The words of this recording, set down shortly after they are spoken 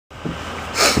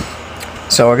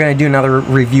So we're going to do another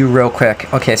review real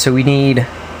quick. Okay, so we need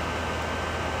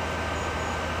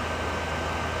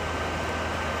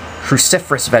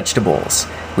cruciferous vegetables.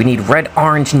 We need red,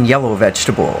 orange, and yellow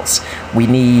vegetables. We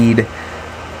need,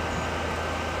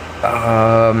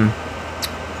 let's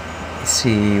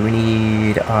see, we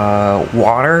need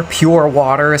water, pure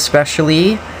water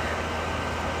especially,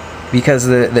 because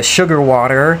the sugar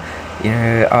water,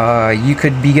 you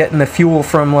could be getting the fuel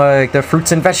from like the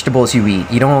fruits and vegetables you eat.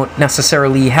 You don't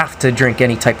necessarily have to drink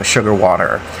any type of sugar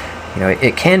water.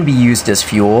 It can be used as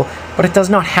fuel, but it does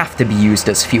not have to be used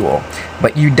as fuel.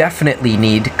 But you definitely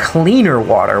need cleaner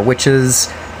water, which is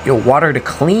water to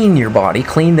clean your body,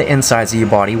 clean the insides of your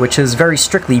body, which is very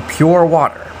strictly pure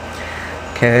water.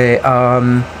 Okay,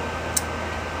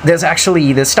 there's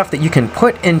stuff that you can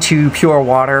put into pure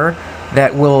water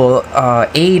that will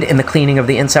aid in the cleaning of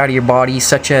the inside of your body,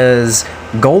 such as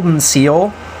golden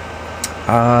seal.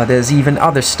 There's even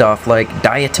other stuff like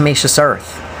diatomaceous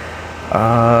earth.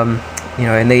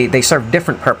 And they serve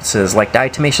different purposes. Like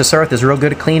diatomaceous earth is real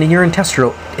good at cleaning your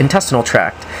intestinal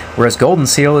tract, whereas golden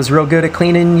seal is real good at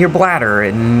cleaning your bladder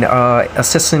and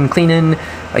assists in cleaning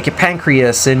like your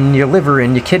pancreas and your liver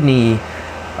and your kidney.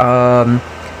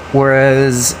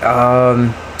 Whereas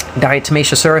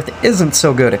diatomaceous earth isn't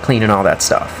so good at cleaning all that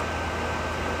stuff.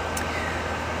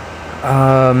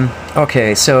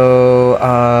 Okay, so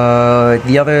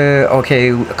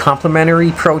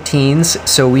complementary proteins.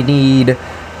 So we need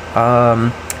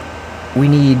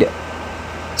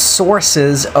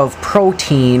sources of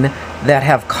protein that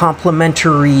have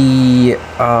complementary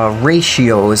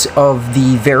ratios of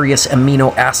the various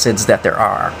amino acids that there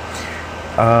are.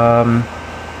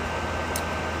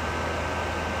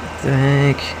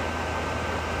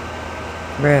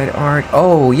 Red, orange.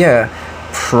 Oh yeah,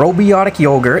 probiotic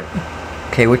yogurt.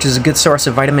 Okay, which is a good source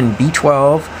of vitamin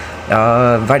B12.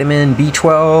 Vitamin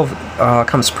B12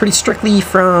 comes pretty strictly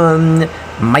from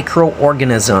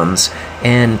microorganisms,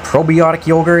 and probiotic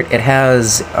yogurt, it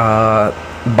has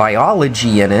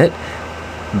biology in it,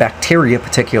 bacteria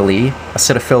particularly,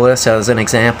 acidophilus as an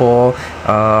example,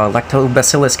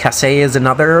 lactobacillus casei is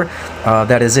another,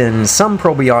 that is in some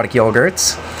probiotic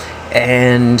yogurts,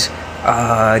 and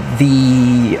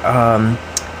the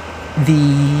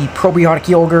probiotic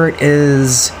yogurt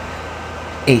is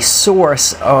a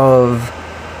source of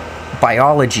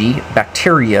biology,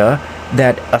 bacteria,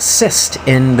 that assist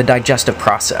in the digestive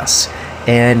process.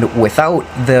 And without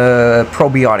the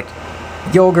probiotic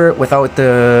yogurt, without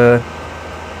the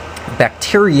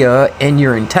bacteria in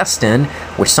your intestine,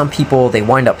 which some people, they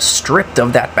wind up stripped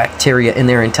of that bacteria in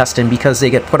their intestine because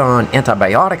they get put on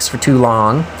antibiotics for too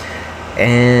long,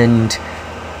 and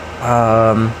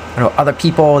other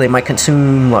people, they might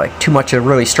consume like too much of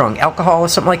really strong alcohol or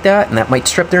something like that, and that might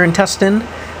strip their intestine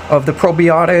of the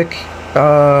probiotic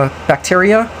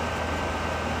bacteria.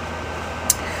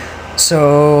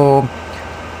 So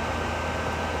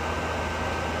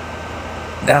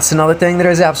that's another thing that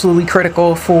is absolutely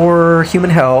critical for human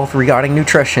health regarding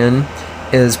nutrition,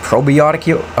 is probiotic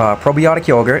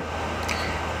yogurt.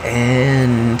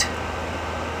 And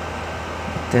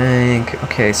I think,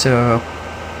 okay, so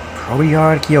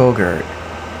probiotic yogurt,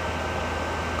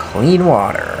 clean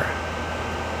water,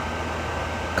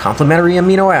 complementary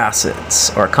amino acids,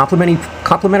 or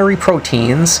complementary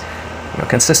proteins,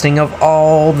 consisting of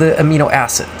all the amino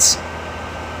acids,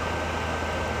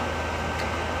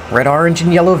 red, orange,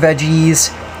 and yellow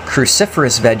veggies,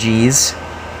 cruciferous veggies,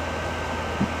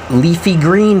 leafy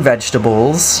green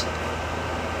vegetables,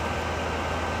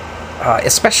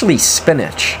 especially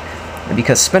spinach,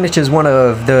 because spinach is one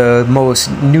of the most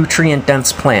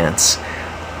nutrient-dense plants,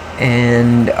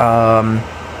 and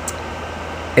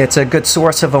it's a good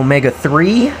source of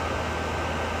omega-3,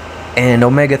 and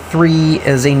omega-3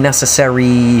 is a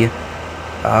necessary,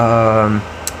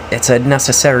 it's a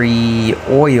necessary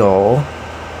oil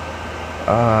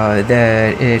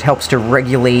that it helps to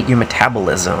regulate your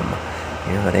metabolism.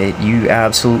 That you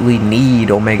absolutely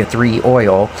need omega-3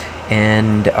 oil,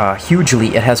 and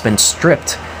hugely it has been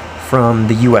stripped from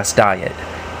the U.S. diet.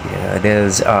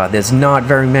 There's not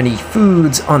very many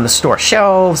foods on the store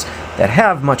shelves that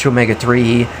have much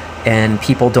omega-3, and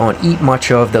people don't eat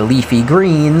much of the leafy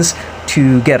greens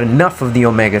to get enough of the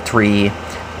omega-3,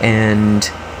 and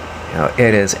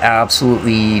it is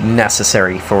absolutely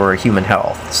necessary for human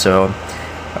health. So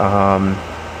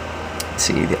let's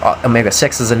see, the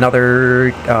omega-6 is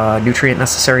another nutrient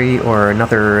necessary, or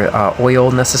another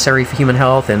oil necessary for human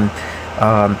health, and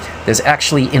there's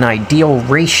actually an ideal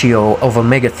ratio of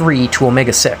omega-3 to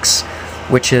omega-6,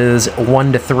 which is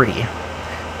 1 to 3.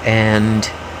 And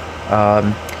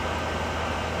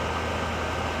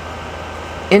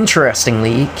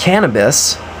interestingly,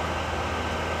 cannabis,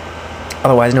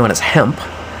 otherwise known as hemp,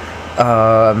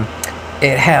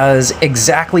 it has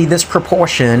exactly this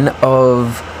proportion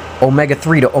of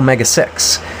omega-3 to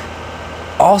omega-6.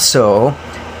 Also,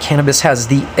 cannabis has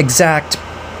the exact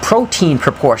protein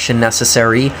proportion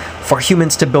necessary for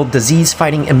humans to build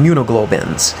disease-fighting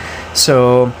immunoglobulins.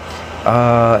 So,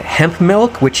 hemp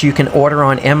milk, which you can order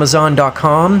on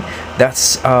Amazon.com,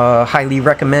 that's highly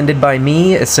recommended by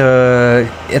me. It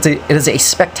is a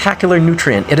spectacular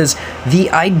nutrient. It is the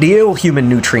ideal human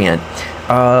nutrient.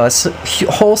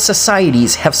 Whole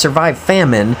societies have survived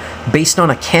famine based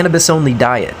on a cannabis-only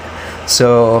diet.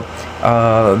 So,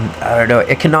 I don't know,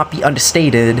 it cannot be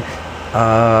understated,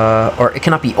 or it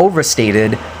cannot be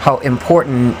overstated how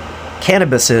important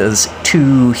cannabis is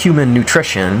to human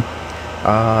nutrition,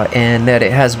 and that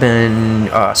it has been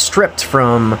stripped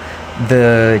from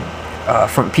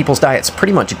people's diets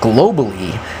pretty much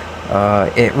globally.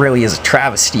 It really is a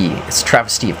travesty. It's a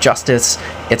travesty of justice.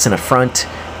 It's an affront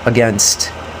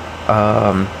against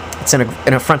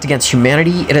an affront against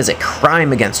humanity. It is a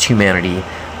crime against humanity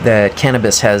that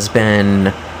cannabis has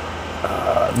been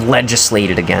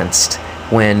legislated against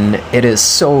when it is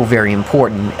so very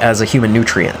important as a human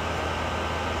nutrient.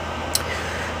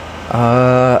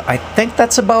 I think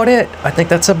that's about it. I think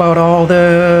that's about all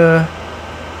the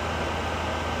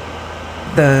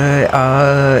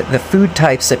food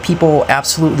types that people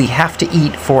absolutely have to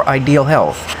eat for ideal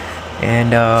health.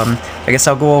 And I guess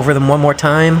I'll go over them one more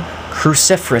time.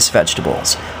 Cruciferous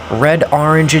vegetables, red,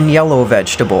 orange, and yellow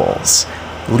vegetables,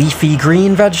 leafy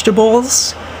green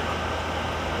vegetables,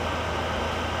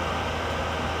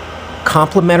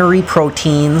 complementary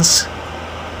proteins,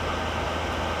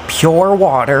 pure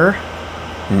water,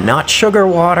 not sugar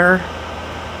water.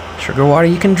 Sugar water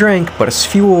you can drink, but it's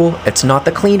fuel. It's not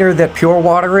the cleaner that pure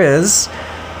water is.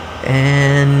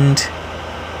 And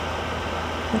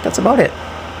I think that's about it.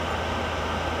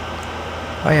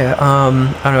 Oh yeah, I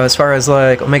don't know, as far as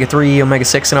like omega-3,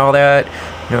 omega-6 and all that,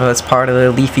 you know, that's part of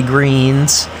the leafy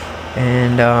greens.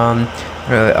 And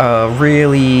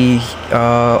really,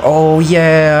 oh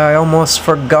yeah, I almost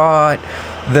forgot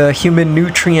the human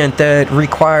nutrient that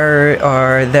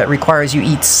requires you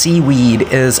eat seaweed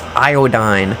is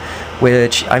iodine,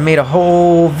 which I made a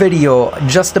whole video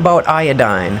just about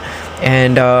iodine.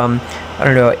 And I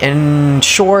don't know, in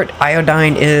short,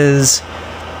 iodine is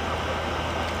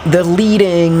the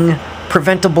leading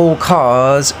preventable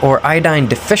cause, or iodine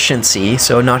deficiency,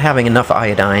 so not having enough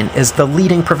iodine, is the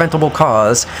leading preventable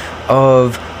cause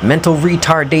of mental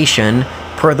retardation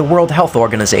per the World Health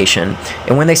Organization.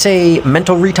 And when they say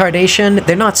mental retardation,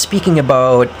 they're not speaking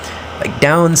about like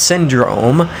Down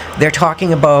syndrome, they're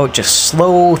talking about just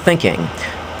slow thinking.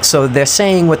 So they're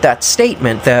saying with that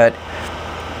statement that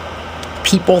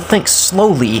people think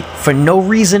slowly for no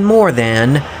reason more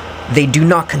than they do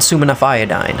not consume enough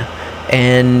iodine.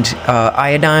 And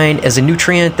iodine is a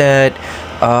nutrient that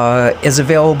is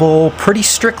available pretty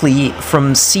strictly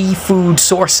from seafood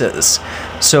sources.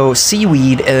 So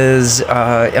seaweed is,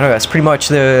 I don't know, it's pretty much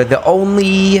the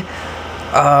only,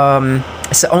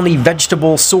 it's the only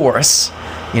vegetable source,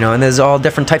 you know, and there's all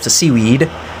different types of seaweed,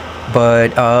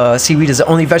 but seaweed is the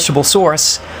only vegetable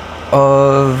source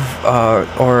of,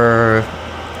 or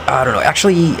I don't know,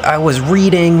 actually I was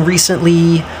reading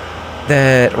recently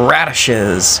that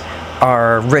radishes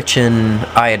are rich in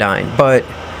iodine, but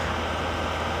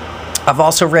I've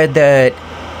also read that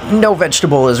no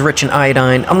vegetable is rich in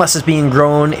iodine unless it's being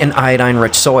grown in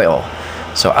iodine-rich soil.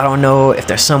 So I don't know if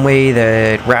there's some way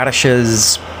that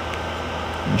radishes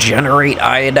generate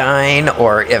iodine,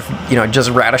 or if, you know, just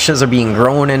radishes are being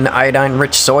grown in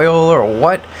iodine-rich soil, or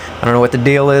what. I don't know what the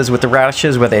deal is with the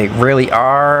radishes, whether they really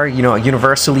are, you know,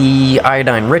 universally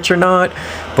iodine-rich or not.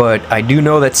 But I do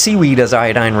know that seaweed is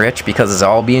iodine-rich because it's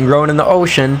all being grown in the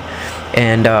ocean,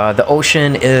 and the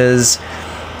ocean is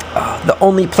the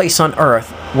only place on Earth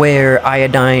where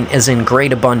iodine is in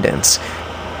great abundance.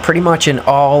 Pretty much in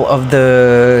all of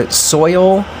the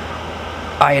soil,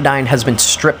 iodine has been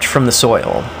stripped from the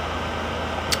soil.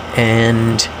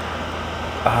 And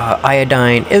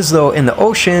iodine is, though, in the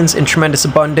oceans in tremendous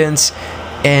abundance,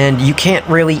 and you can't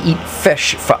really eat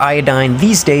fish for iodine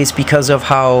these days because of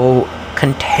how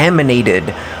contaminated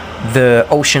the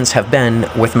oceans have been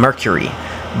with mercury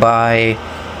by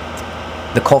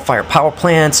the coal-fired power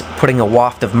plants putting a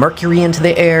waft of mercury into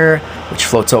the air, which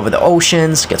floats over the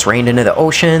oceans, gets rained into the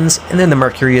oceans, and then the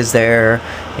mercury is there.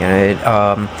 You know,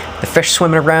 the fish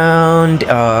swimming around,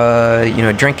 you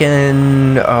know,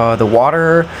 drinking the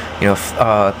water, you know,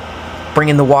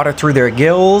 bringing the water through their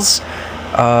gills.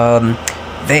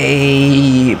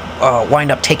 they wind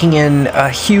up taking in a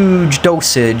huge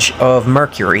dosage of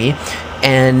mercury,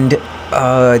 and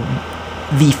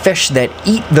the fish that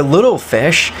eat the little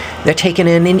fish, they're taking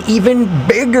in an even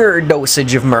bigger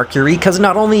dosage of mercury, because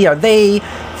not only are they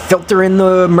filtering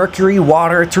the mercury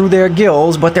water through their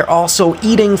gills, but they're also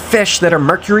eating fish that are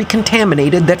mercury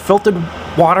contaminated that filtered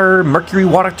mercury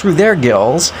water through their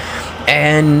gills.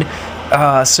 And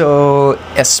so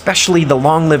especially the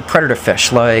long-lived predator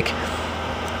fish like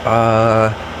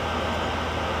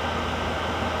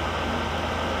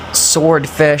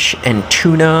swordfish and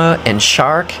tuna and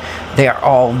shark, they are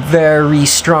all very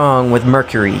strong with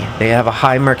mercury. They have a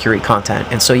high mercury content,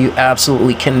 and so you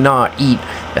absolutely cannot eat,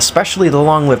 especially the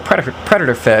long-lived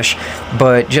predator fish,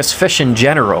 but just fish in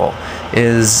general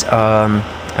is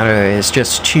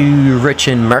just too rich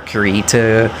in mercury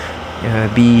to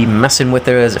be messing with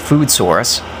it as a food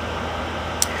source.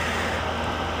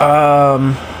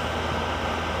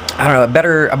 I don't know,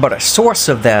 better about a source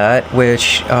of that,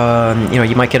 which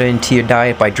you might get into your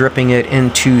diet by dripping it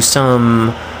into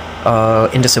some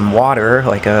water,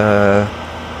 like a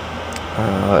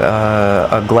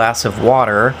glass of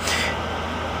water,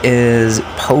 is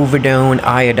povidone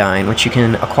iodine, which you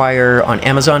can acquire on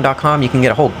Amazon.com. You can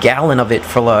get a whole gallon of it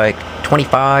for like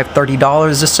 $25,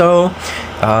 $30 or so.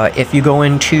 If you go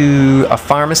into a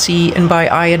pharmacy and buy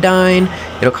iodine,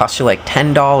 it'll cost you like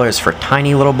 $10 for a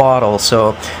tiny little bottle.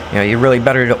 So you're really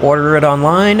better to order it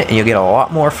online, and you'll get a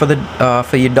lot more for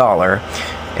your dollar.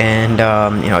 And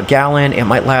a gallon, it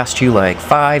might last you like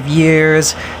 5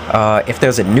 years. If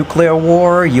there's a nuclear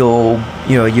war, you'll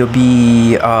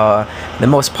be the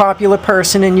most popular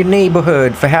person in your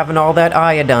neighborhood for having all that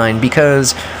iodine,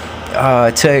 because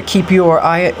to keep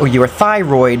your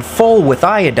thyroid full with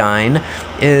iodine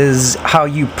is how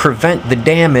you prevent the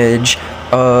damage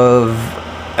of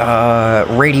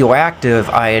radioactive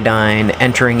iodine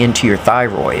entering into your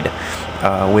thyroid.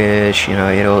 Which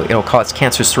it'll cause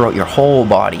cancers throughout your whole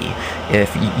body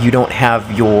if you don't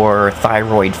have your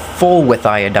thyroid full with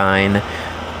iodine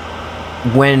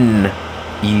when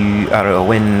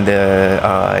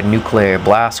the nuclear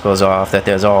blast goes off, that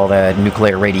there's all that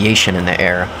nuclear radiation in the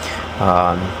air.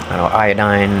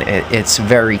 Iodine, it's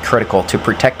very critical to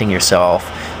protecting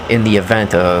yourself in the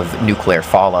event of nuclear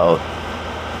fallout.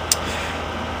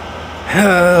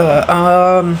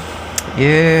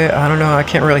 Yeah, I don't know, I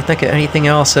can't really think of anything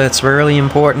else that's really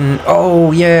important.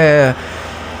 Oh, yeah.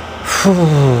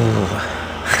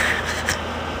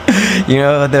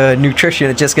 The nutrition,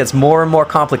 it just gets more and more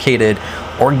complicated.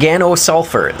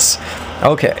 Organosulfurs.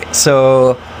 Okay,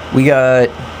 so we got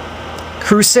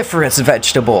cruciferous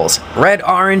vegetables, red,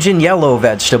 orange, and yellow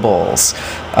vegetables,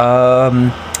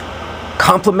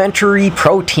 complementary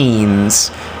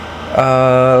proteins,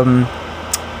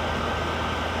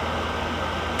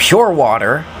 pure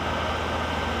water,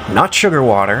 not sugar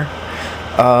water,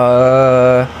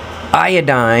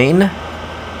 iodine,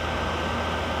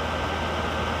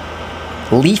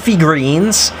 leafy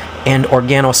greens, and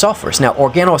organosulfurs. Now,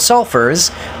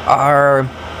 organosulfurs are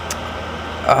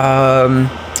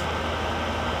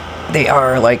they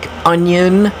are like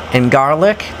onion and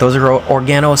garlic. Those are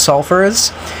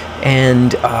organosulfurs,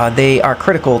 and they are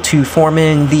critical to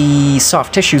forming the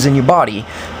soft tissues in your body,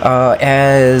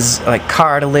 as like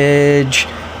cartilage.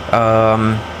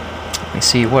 Let me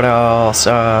see what else.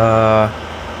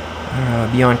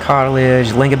 Beyond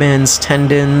cartilage, ligaments,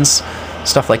 tendons,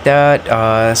 stuff like that.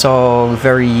 It's all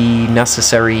very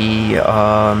necessary,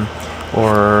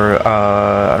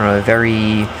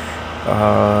 very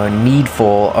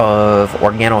needful of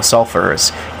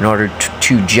organosulfurs in order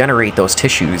to generate those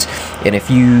tissues. And if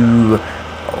you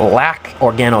lack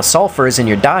organosulfurs in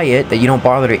your diet, that you don't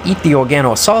bother to eat the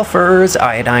organosulfurs,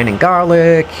 iodine and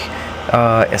garlic,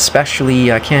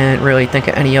 especially, I can't really think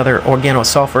of any other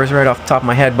organosulfurs right off the top of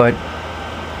my head, but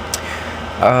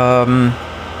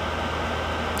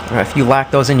if you lack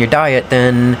those in your diet,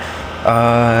 then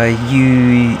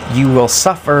you will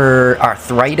suffer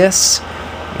arthritis.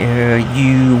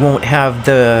 You won't have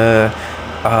the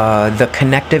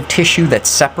connective tissue that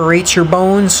separates your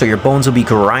bones, so your bones will be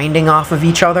grinding off of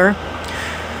each other,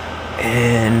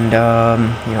 and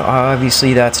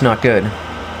obviously that's not good.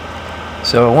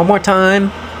 So one more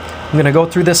time, I'm gonna go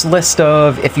through this list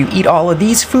of, if you eat all of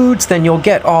these foods, then you'll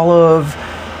get all of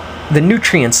the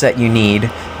nutrients that you need,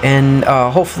 and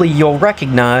hopefully you'll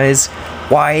recognize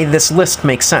why this list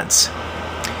makes sense.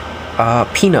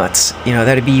 Peanuts,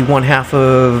 that'd be 1/2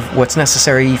 of what's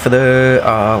necessary for the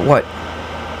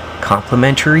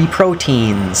complementary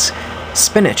proteins.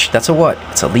 Spinach, that's a what?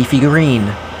 It's a leafy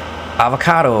green.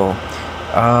 Avocado,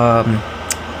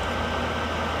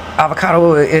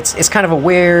 avocado, it's kind of a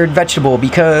weird vegetable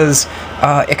because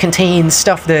it contains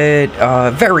stuff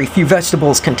that very few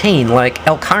vegetables contain, like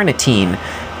L-Carnitine.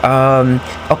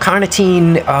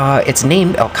 L-Carnitine, it's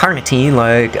named L-Carnitine,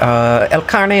 like El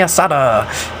Carne Asada,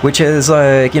 which is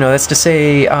like, that's to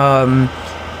say,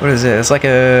 what is it? It's like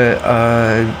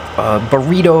a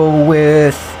burrito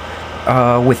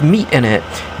with meat in it.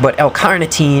 But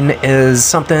L-Carnitine is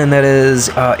something that is,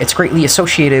 it's greatly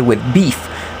associated with beef,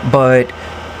 but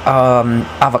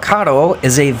avocado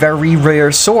is a very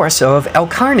rare source of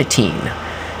L-Carnitine,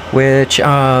 which,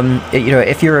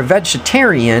 if you're a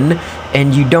vegetarian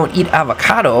and you don't eat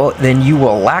avocado, then you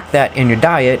will lack that in your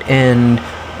diet, and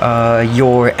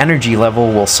your energy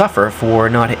level will suffer for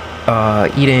not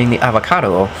eating the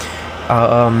avocado.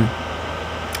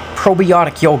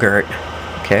 Probiotic yogurt,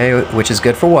 okay, which is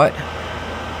good for what?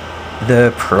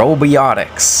 The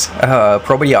probiotics.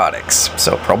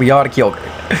 So probiotic yogurt.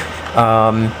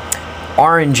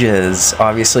 Oranges,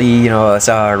 obviously, it's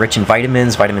rich in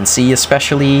vitamins, vitamin C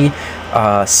especially.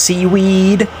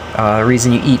 Seaweed, the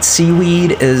reason you eat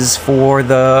seaweed is for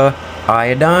the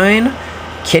iodine.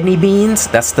 Kidney beans,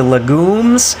 that's the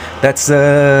legumes. That's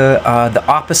the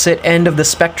opposite end of the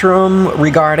spectrum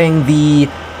regarding the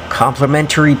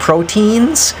complementary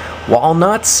proteins.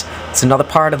 Walnuts, it's another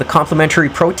part of the complementary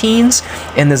proteins,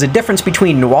 and there's a difference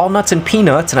between walnuts and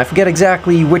peanuts, and I forget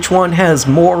exactly which one has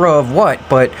more of what,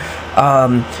 but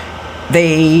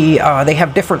they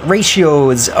have different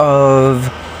ratios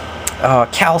of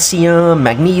calcium,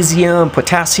 magnesium,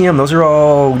 potassium. Those are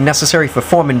all necessary for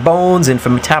forming bones and for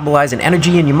metabolizing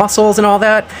energy in your muscles and all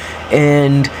that,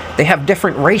 and they have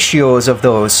different ratios of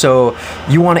those. So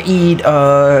you want to eat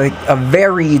a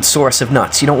varied source of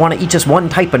nuts. You don't want to eat just one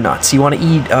type of nuts. You want to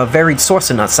eat a varied source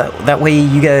of nuts. That way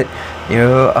you get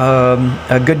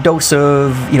a good dose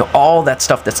of all that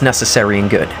stuff that's necessary and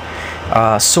good.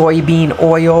 Soybean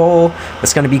oil,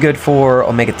 that's going to be good for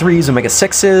omega-3s,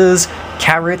 omega-6s.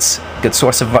 Carrots, good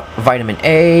source of vitamin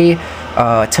A.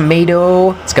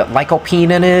 Tomato, it's got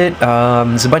lycopene in it.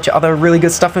 There's a bunch of other really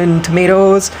good stuff in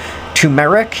tomatoes.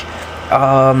 Turmeric.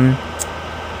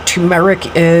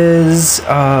 Turmeric is,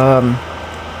 I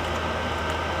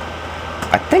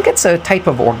think it's a type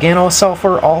of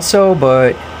organosulfur also,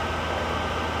 but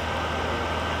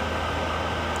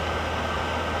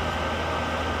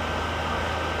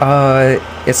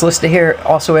it's listed here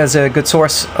also as a good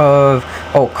source of,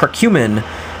 curcumin,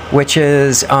 which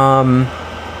is,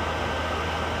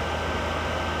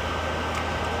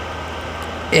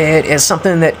 it is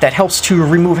something that helps to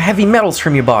remove heavy metals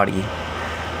from your body.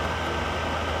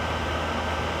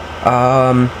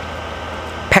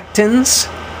 Pectins,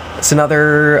 it's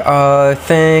another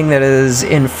thing that is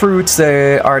in fruits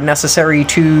that are necessary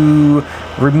to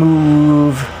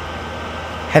remove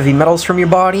heavy metals from your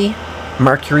body.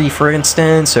 Mercury, for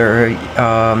instance, or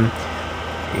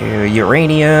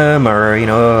uranium, or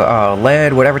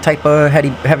lead, whatever type of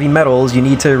heavy metals you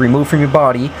need to remove from your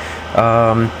body.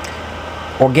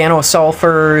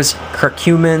 Organosulfurs,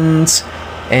 curcumins,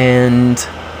 and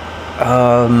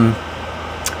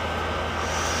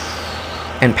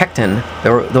pectin.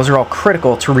 Those are all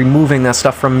critical to removing that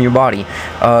stuff from your body.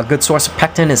 A good source of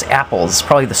pectin is apples. It's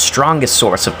probably the strongest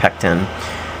source of pectin.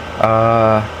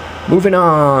 Moving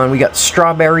on, we got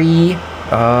strawberry,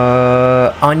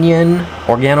 onion,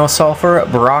 organosulfur,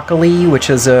 broccoli, which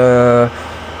is it's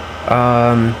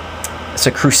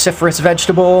a cruciferous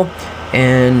vegetable,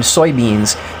 and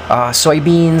soybeans.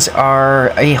 Soybeans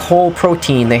are a whole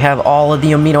protein. They have all of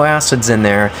the amino acids in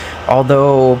there.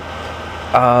 Although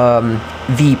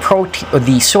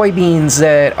the soybeans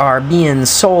that are being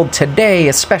sold today,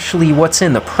 especially what's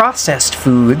in the processed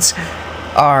foods,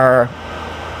 are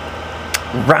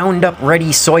Roundup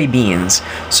ready soybeans,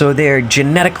 so they're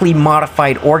genetically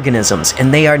modified organisms,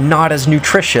 and they are not as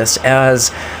nutritious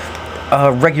as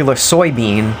a regular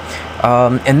soybean.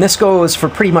 And this goes for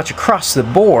pretty much across the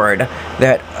board,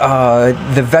 that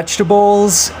the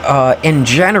vegetables in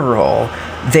general,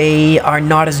 they are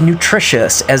not as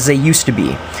nutritious as they used to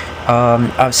be.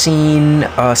 I've seen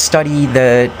a study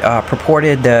that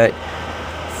purported that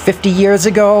 50 years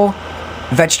ago,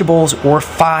 vegetables were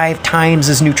 5 times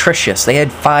as nutritious. They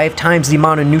had 5 times the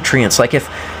amount of nutrients. Like if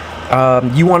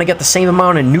you want to get the same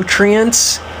amount of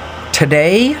nutrients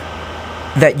today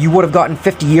that you would have gotten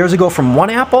 50 years ago from one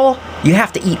apple, you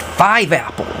have to eat 5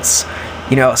 apples.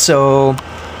 So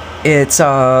it's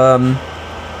not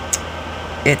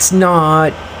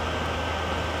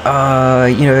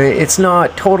it's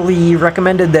not totally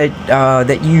recommended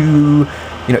that you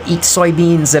eat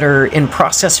soybeans that are in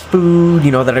processed food,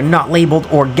 that are not labeled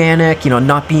organic,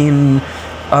 not being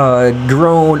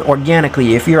grown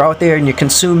organically. If you're out there and you're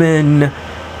consuming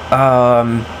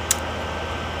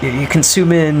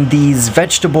these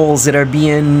vegetables that are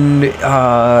being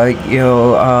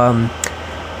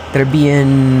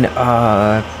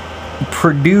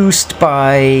produced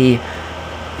by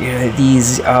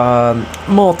these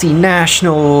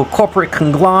multinational corporate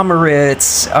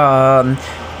conglomerates,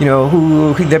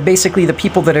 who they're basically the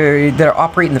people that are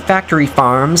operating the factory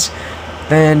farms,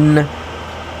 then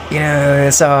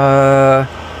it's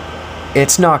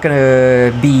not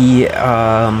gonna be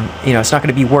it's not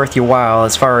gonna be worth your while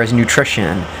as far as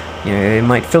nutrition. It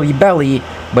might fill your belly,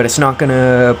 but it's not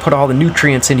gonna put all the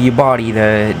nutrients into your body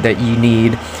that you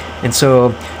need. And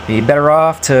so you're better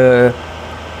off to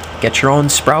get your own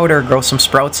sprouter, grow some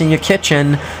sprouts in your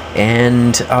kitchen,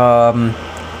 and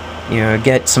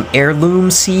get some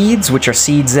heirloom seeds, which are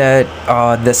seeds that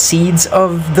the seeds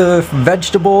of the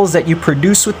vegetables that you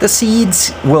produce with the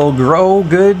seeds will grow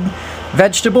good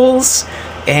vegetables.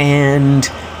 And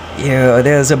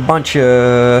there's a bunch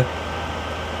of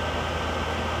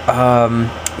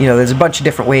there's a bunch of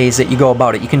different ways that you go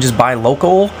about it. You can just buy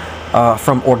local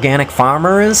from organic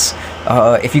farmers.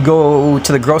 If you go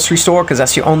to the grocery store, because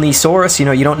that's your only source, you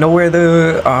don't know where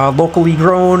the locally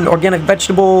grown organic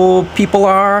vegetable people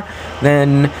are,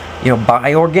 then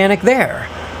buy organic there.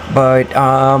 But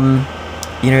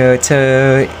you're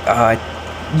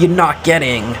not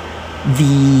getting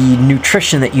the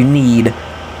nutrition that you need,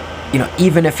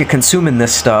 even if you're consuming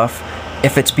this stuff,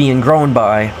 if it's being grown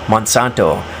by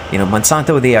Monsanto.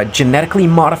 Monsanto, they are genetically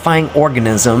modifying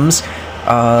organisms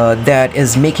that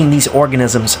is making these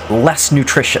organisms less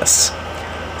nutritious.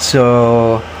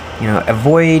 So,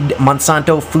 avoid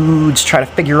Monsanto foods. Try to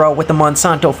figure out what the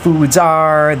Monsanto foods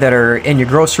are that are in your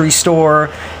grocery store.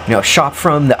 Shop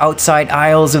from the outside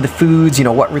aisles of the foods.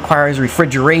 What requires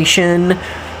refrigeration,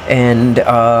 and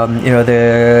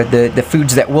the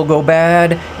foods that will go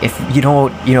bad if you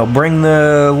don't bring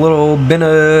the little bin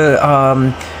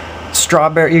of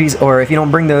strawberries, or if you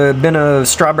don't bring the bin of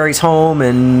strawberries home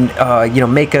and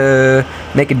make a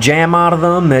jam out of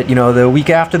them that the week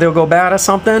after they'll go bad or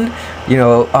something.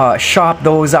 Shop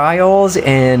those aisles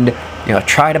and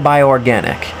try to buy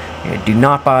organic. Do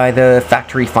not buy the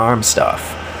factory farm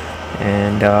stuff.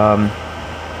 And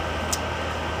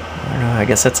I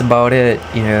guess that's about it.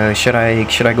 Should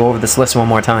I go over this list one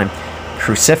more time?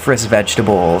 Cruciferous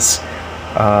vegetables,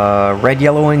 red,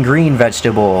 yellow, and green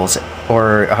vegetables,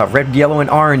 or red, yellow, and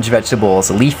orange vegetables,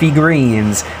 leafy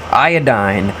greens,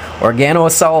 iodine,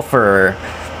 organosulfur,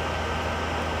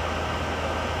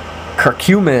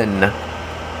 curcumin,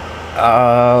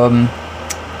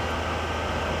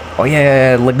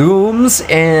 legumes,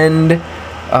 and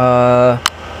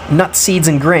nuts, seeds,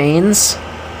 and grains,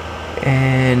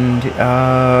 and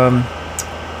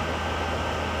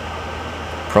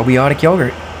probiotic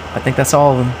yogurt. I think that's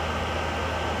all of them.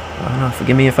 I don't know,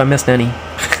 forgive me if I missed any.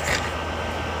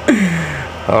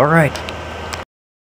 All right.